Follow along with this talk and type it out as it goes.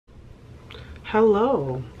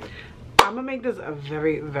Hello. I'm gonna make this a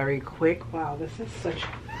very quick. Wow, this is such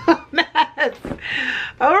a mess.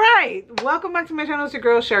 All right, welcome back to my channel. It's your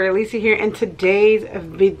girl Shari, Elisa here. In today's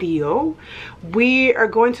video, we are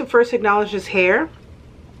going to first acknowledge this hair.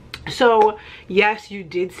 So yes, you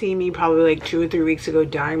did see me probably like 2 or 3 weeks ago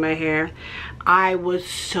dyeing my hair. I was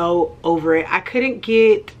so over it. I couldn't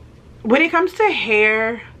get, when it comes to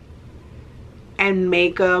hair and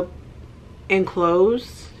makeup and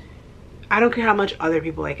clothes, I don't care how much other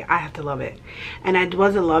people like it, I have to love it. And I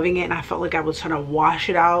wasn't loving it, and I felt like I was trying to wash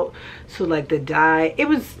it out. So like the dye, it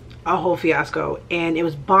was a whole fiasco, and it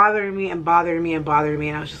was bothering me and bothering me and bothering me,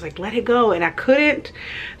 and I was just like, let it go, and I couldn't.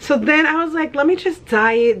 So then I was like, let me just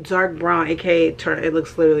dye it dark brown, aka it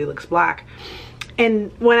literally looks black.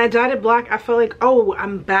 And when I dyed it black, I felt like, oh,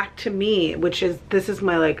 I'm back to me, which is, this is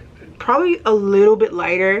my like probably a little bit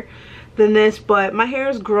lighter than this, but my hair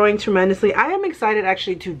is growing tremendously. I am excited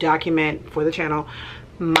actually to document for the channel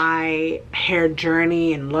my hair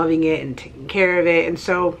journey and loving it and taking care of it. And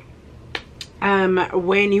so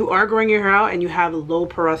when you are growing your hair out and you have low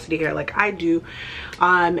porosity hair like I do,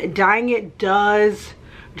 dyeing it does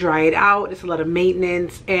dry it out. It's a lot of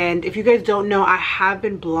maintenance. And if you guys don't know, I have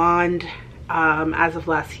been blonde as of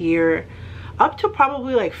last year up to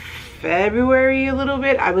probably like February a little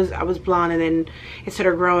bit. I was blonde, and then it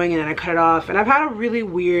started growing, and then I cut it off, and I've had a really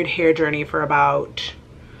weird hair journey for about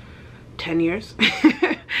 10 years.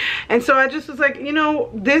 And so I just was like, you know,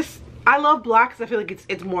 this, I love black because I feel like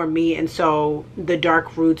it's more me, and so the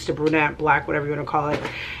dark roots, the brunette, black, whatever you want to call it,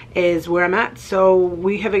 is where I'm at. So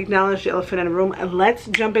we have acknowledged the elephant in the room, and let's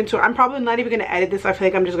jump into it. I'm probably not even going to edit this. I feel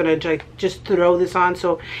like I'm just going to just throw this on,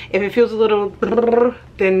 so if it feels a little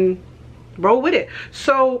then roll with it.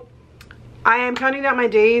 So I am counting down my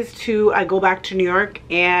days to I go back to New York,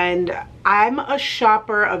 and I'm a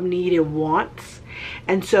shopper of need and wants.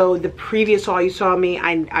 And so the previous haul you saw me,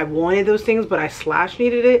 I wanted those things, but I slash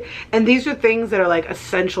needed it. And these are things that are like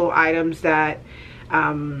essential items that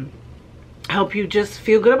help you just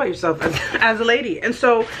feel good about yourself as a lady. And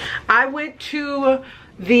so I went to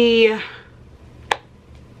the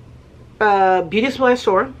beauty supply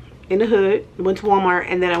store in the hood, went to Walmart,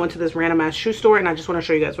 and then I went to this random ass shoe store, and I just want to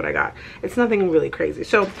show you guys what I got. It's nothing really crazy.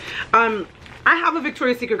 So I have a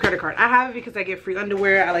Victoria's Secret credit card. I have it because I get free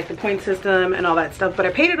underwear. I like the point system and all that stuff, but I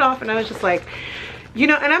paid it off, and I was just like, you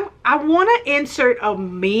know, and I want to insert a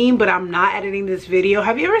meme, but I'm not editing this video.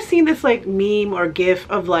 Have you ever seen this like meme or gif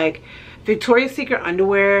of like Victoria's Secret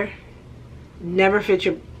underwear never fit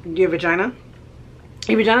your vagina?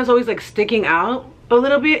 Your vagina's always like sticking out a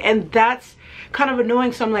little bit, and that's kind of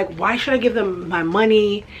annoying. So I'm like, why should I give them my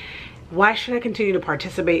money? Why should I continue to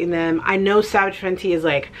participate in them? I know Savage Fenty is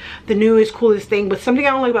like the newest coolest thing, but something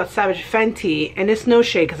I don't like about Savage Fenty, and it's no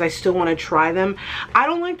shade because I still want to try them, I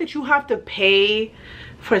don't like that you have to pay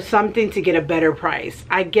for something to get a better price.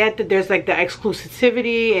 I get that there's like the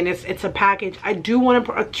exclusivity and it's a package. I do want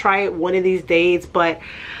to try it one of these days, but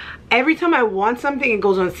every time I want something, it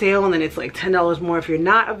goes on sale, and then it's like $10 more if you're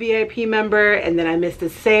not a VIP member, and then I missed the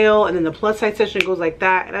sale, and then the plus size section goes like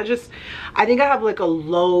that. And I think I have like a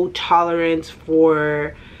low tolerance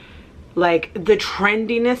for like the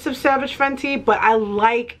trendiness of Savage Fenty, but I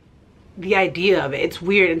like the idea of it. It's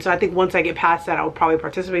weird, and so I think once I get past that, I'll probably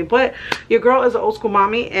participate. But your girl is an old school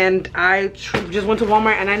mommy, and I just went to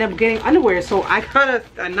Walmart and I ended up getting underwear. So I got a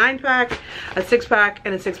 9-pack, a 6-pack,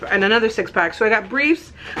 and a 6-pack, and another 6-pack. So I got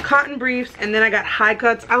briefs, cotton briefs, and then I got high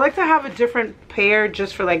cuts. I like to have a different pair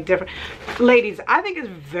just for like different ladies. I think it's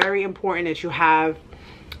very important that you have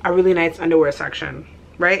a really nice underwear section,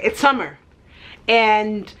 right? It's summer,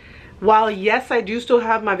 and while yes, I do still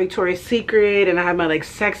have my Victoria's Secret, and I have my like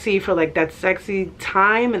sexy for like that sexy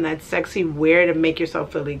time and that sexy wear to make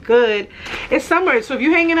yourself feel really good, it's summer. So if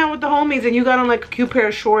you're hanging out with the homies and you got on like a cute pair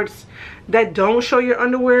of shorts that don't show your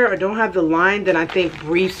underwear or don't have the line, then I think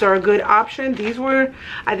briefs are a good option. These were,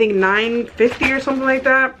 I think, $9.50 or something like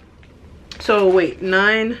that. So wait,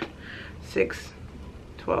 9, 6,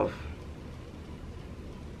 12,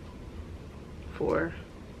 4,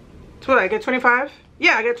 12, I get 25.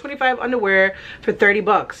 Yeah, I got 25 underwear for 30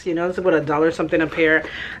 bucks. You know, it's about $1 something a pair.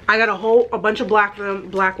 I got a bunch of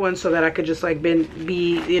black ones so that I could just like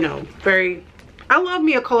be, you know, very, I love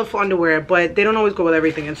me a colorful underwear, but they don't always go with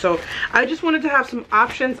everything. And so I just wanted to have some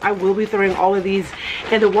options. I will be throwing all of these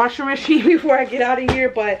in the washing machine before I get out of here.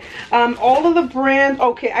 But all of the brands,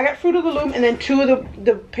 okay, I got Fruit of the Loom, and then 2 of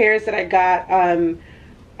the pairs that I got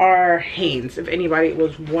are Hanes, if anybody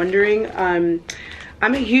was wondering.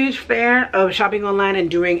 I'm a huge fan of shopping online and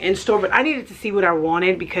doing in-store, but I needed to see what I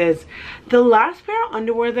wanted, because the last pair of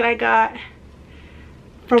underwear that I got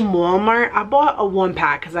from Walmart. I bought a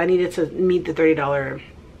 1-pack because I needed to meet the $30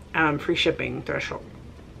 free shipping threshold.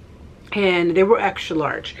 And they were extra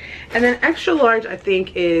large. And then extra large, I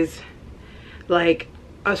think, is like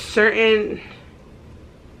a certain...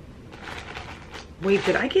 Wait,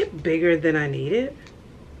 did I get bigger than I needed?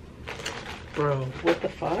 Bro, what the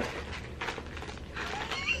fuck?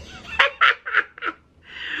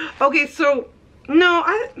 Okay, so no,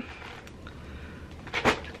 I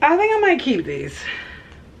think I might keep these.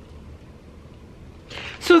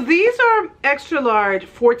 So these are extra large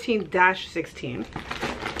 14-16,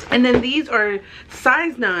 and then these are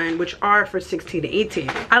size 9, which are for 16 to 18.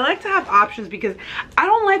 I like to have options because I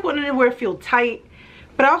don't like when underwear feel tight,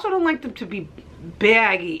 but I also don't like them to be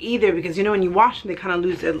baggy either, because you know when you wash them they kind of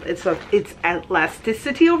lose its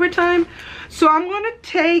elasticity over time. So I'm gonna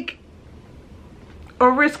take a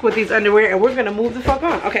risk with these underwear and we're gonna move the fuck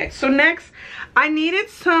on. Okay, so next I needed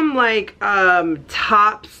some like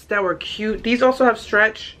tops that were cute. These also have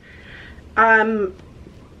stretch. The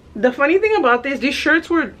funny thing about these shirts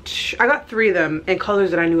were, I got 3 of them in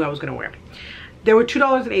colors that I knew I was gonna wear. They were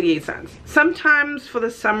 $2.88. Sometimes for the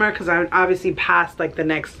summer, because I obviously passed like the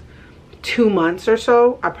next 2 months or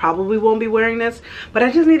so, I probably won't be wearing this, but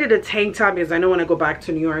I just needed a tank top because I know when I go back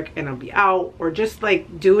to New York and I'll be out or just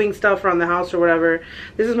like doing stuff around the house or whatever.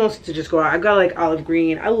 This is mostly to just go out. I got like olive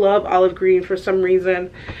green. I love olive green for some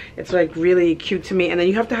reason. It's like really cute to me. And then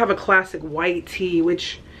you have to have a classic white tee,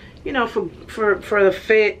 which, you know, for the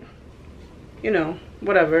fit, you know,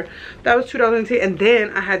 whatever. That was $2.10, and then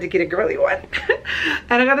I had to get a girly one.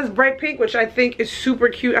 And I got this bright pink, which I think is super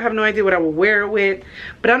cute. I have no idea what I will wear it with,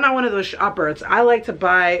 but I'm not one of those shoppers. I like to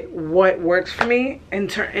buy what works for me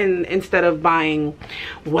instead of buying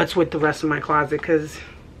what's with the rest of my closet, because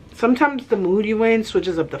sometimes the mood you in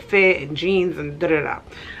switches up the fit and jeans and da-da-da.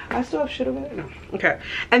 I still have shit over there? No. Okay.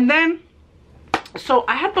 And then, so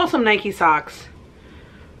I had bought some Nike socks.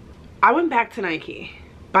 I went back to Nike.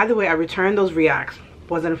 By the way, I returned those Reacts.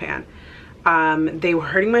 Wasn't a fan. They were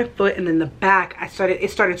hurting my foot, and then the back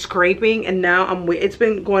it started scraping, and now it's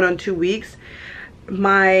been going on 2 weeks.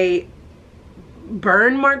 My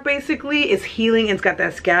burn mark basically is healing and it's got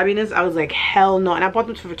that scabbiness. I was like, hell no. And I bought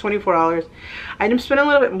them for $24. I ended up spending a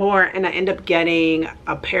little bit more, and I end up getting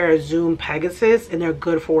a pair of Zoom Pegasus, and they're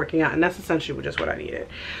good for working out, and that's essentially just what I needed.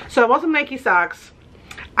 So I bought some Nike socks.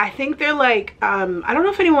 I think they're like I don't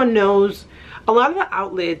know if anyone knows, a lot of the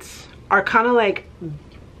outlets are kind of like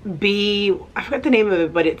I forgot the name of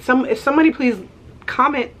it, but if somebody please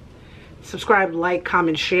comment, subscribe, like,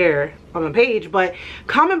 comment, share on my page, but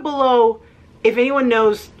comment below if anyone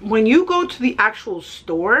knows, when you go to the actual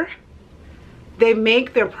store, they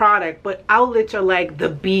make their product, but outlets are like the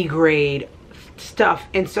B grade stuff.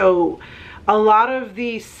 And so a lot of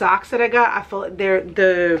the socks that I got, I felt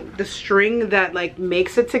the string that like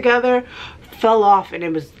makes it together fell off, and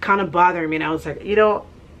it was kind of bothering me. And I was like, you know,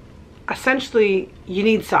 essentially you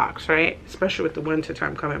need socks, right? Especially with the winter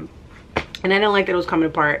time coming. And I didn't like that it was coming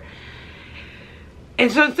apart.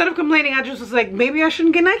 And so instead of complaining, I just was like, maybe I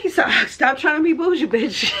shouldn't get Nike socks. Stop trying to be bougie,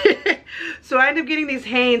 bitch. So I ended up getting these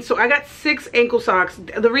Hanes. So I got 6 ankle socks.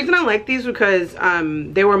 The reason I like these because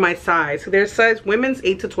they were my size. So they're size women's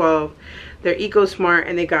 8 to 12. They're eco smart,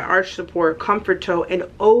 and they got arch support, comfort toe, and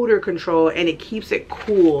odor control, and it keeps it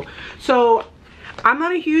cool. So I'm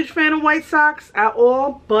not a huge fan of white socks at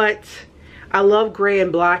all, but I love gray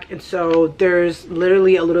and black, and so there's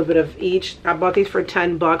literally a little bit of each. I bought these for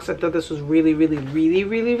 10 bucks. I thought this was really, really, really,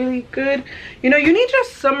 really, really good. You know, you need your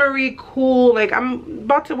summery cool, like I'm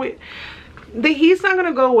about to wait. The heat's not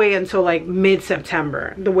gonna go away until like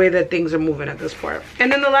mid-September, the way that things are moving at this point.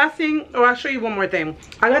 And then the last thing, oh, I'll show you one more thing.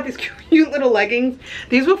 I got these cute little leggings.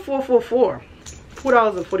 These were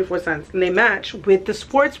 $4.44, and they match with the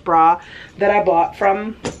sports bra that I bought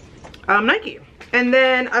from Nike. And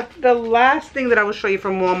then the last thing that I will show you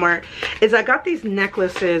from Walmart is I got these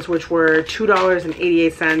necklaces, which were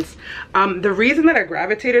 $2.88. The reason that I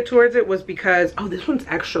gravitated towards it was because, oh, this one's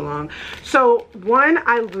extra long. So one,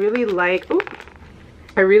 I really like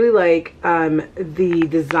the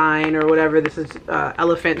design or whatever. This is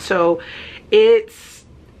elephant. So it's,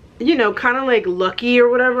 you know, kind of like lucky or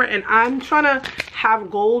whatever. And I'm trying to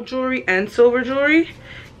have gold jewelry and silver jewelry.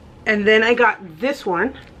 And then I got this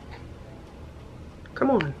one. Come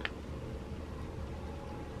on.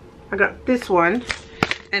 I got this one,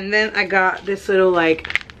 and then I got this little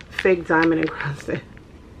like fake diamond encrusted.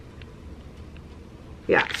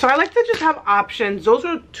 Yeah, so I like to just have options. Those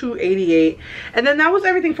are $2.88, and then that was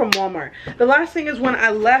everything from Walmart. The last thing is when I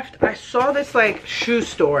left, I saw this like shoe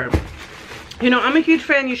store. You know, I'm a huge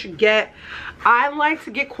fan. You should get. I like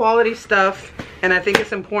to get quality stuff And I think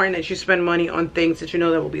it's important that you spend money on things that you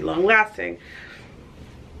know that will be long lasting.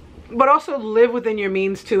 But also live within your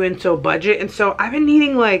means too, and so budget. And so I've been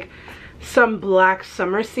needing like some black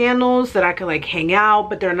summer sandals that I can like hang out,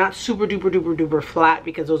 but they're not super duper duper duper flat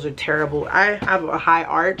because those are terrible. I have a high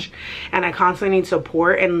arch and I constantly need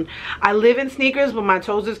support, and I live in sneakers but my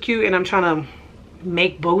toes is cute and I'm trying to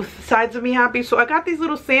make both sides of me happy. So I got these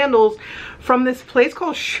little sandals from this place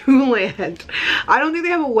called Shoeland. I don't think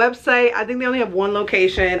they have a website. I think they only have one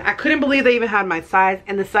location. I couldn't believe they even had my size,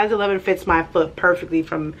 and the size 11 fits my foot perfectly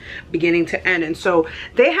from beginning to end. And so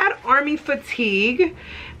they had army fatigue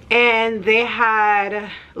and they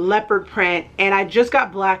had leopard print, and I just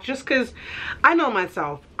got black just because I know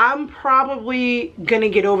myself. I'm probably gonna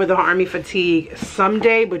get over the army fatigue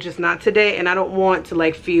someday, but just not today, and I don't want to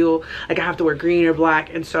like feel like I have to wear green or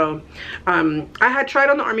black. And so I had tried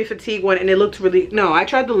on the army fatigue one and it looked really, no, I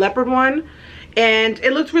tried the leopard one and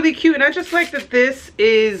it looked really cute. And I just like that this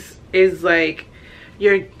is like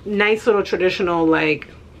your nice little traditional, like,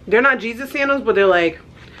 they're not Jesus sandals, but they're like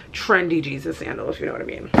trendy Jesus sandal, if you know what I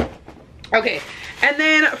mean. Okay, and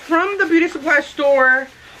then from the beauty supply store,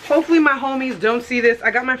 hopefully my homies don't see this,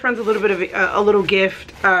 I got my friends a little bit of a little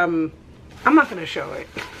gift. I'm not gonna show it.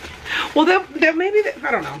 Well, they'll maybe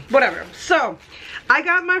I don't know, whatever. So I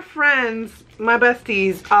got my friends, my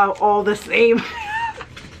besties, all the same.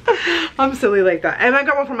 I'm silly like that. And I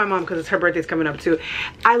got one for my mom because it's her birthday's coming up too.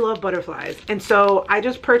 I love butterflies, and so I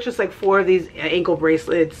just purchased like 4 of these ankle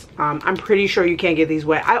bracelets. I'm pretty sure you can't get these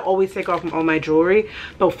wet. I always take off all my jewelry,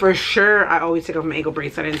 but for sure I always take off my ankle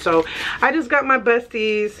bracelet. And so I just got my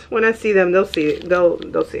besties. When I see them, they'll see it.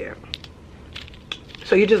 They'll see it.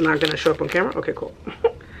 So you're just not gonna show up on camera? Okay, cool.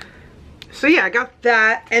 So yeah, I got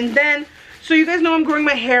that. And then, so you guys know I'm growing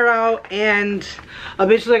my hair out, and a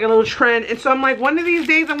bitch is like a little trend. And so I'm like, one of these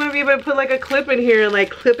days I'm gonna be able to put like a clip in here and like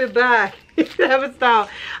clip it back. Have a style.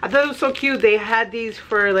 I thought it was so cute. They had these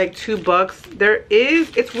for like $2. There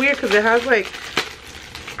is, it's weird because it has like,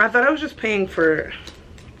 I thought I was just paying for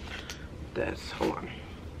this. Hold on.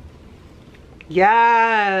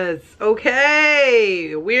 Yes,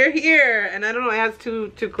 okay, we're here. And I don't know, it has two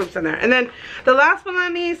clips in there. And then the last but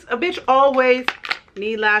not least, a bitch always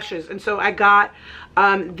need lashes, and so I got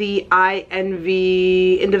the I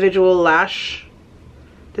Envy individual lash.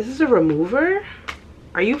 This is a remover?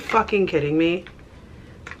 Are you fucking kidding me?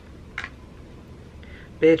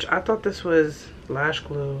 Bitch, I thought this was lash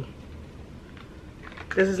glue.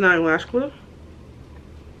 This is not lash glue?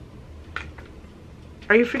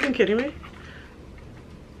 Are you freaking kidding me?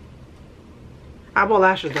 I bought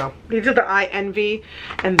lashes though. These are the I Envy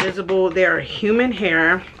Invisible. They are human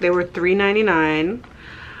hair. They were $3.99.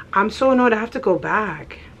 I'm so annoyed I have to go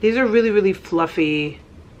back. These are really, really fluffy.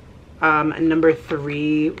 Number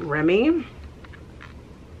 3 Remy.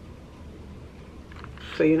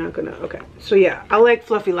 So you're not gonna, okay. So yeah, I like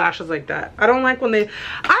fluffy lashes like that. I don't like when they,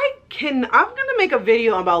 I'm gonna make a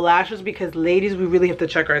video about lashes because ladies, we really have to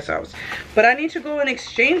check ourselves. But I need to go and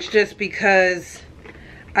exchange this because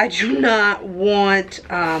I do not want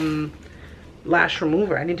lash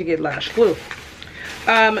remover. I need to get lash glue.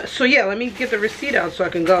 So yeah, let me get the receipt out so I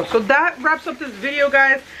can go. So that wraps up this video,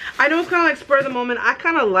 guys. I know it's kind of like spur of the moment. I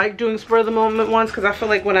kind of like doing spur of the moment ones because I feel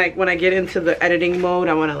like when I get into the editing mode,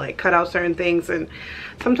 I want to like cut out certain things, and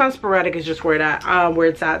sometimes sporadic is just where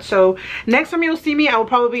it's at. So next time you'll see me, I will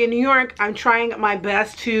probably be in New York. I'm trying my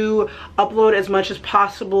best to upload as much as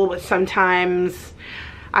possible, but sometimes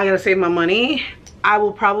I gotta save my money. I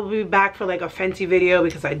will probably be back for like a Fenty video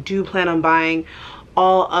because I do plan on buying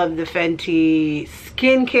all of the Fenty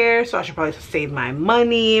skincare, so I should probably save my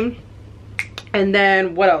money. And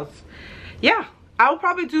then what else? Yeah, I'll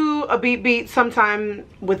probably do a beat sometime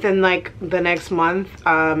within like the next month.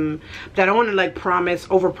 But I don't want to like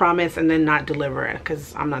over promise and then not deliver it,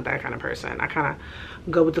 because I'm not that kind of person. I kind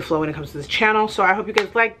of go with the flow when it comes to this channel. So I hope you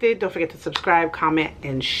guys liked it. Don't forget to subscribe, comment,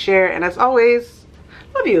 and share. And as always,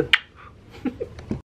 love you.